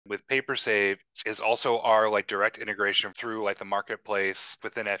with PaperSave is also our like direct integration through like the marketplace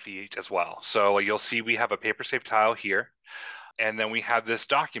within FE as well. So you'll see we have a PaperSave tile here, and then we have this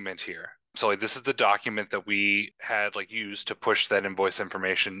document here. So like this is the document that we had like used to push that invoice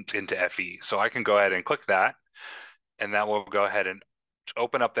information into FE. So I can go ahead and click that, and that will go ahead and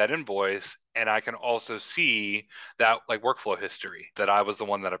open up that invoice, and I can also see that like workflow history that I was the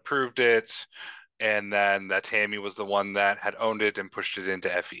one that approved it, and then that Tammy was the one that had owned it and pushed it into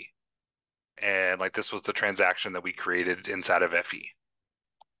FE. And like this was the transaction that we created inside of FE.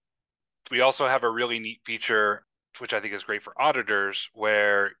 We also have a really neat feature, which I think is great for auditors,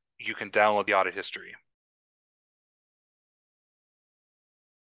 where you can download the audit history.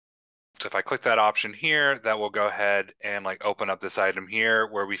 So if I click that option here, that will go ahead and like open up this item here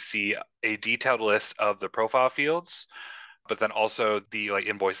where we see a detailed list of the profile fields, but then also the like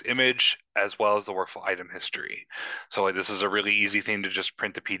invoice image as well as the workflow item history. So like this is a really easy thing to just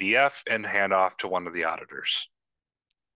print the PDF and hand off to one of the auditors.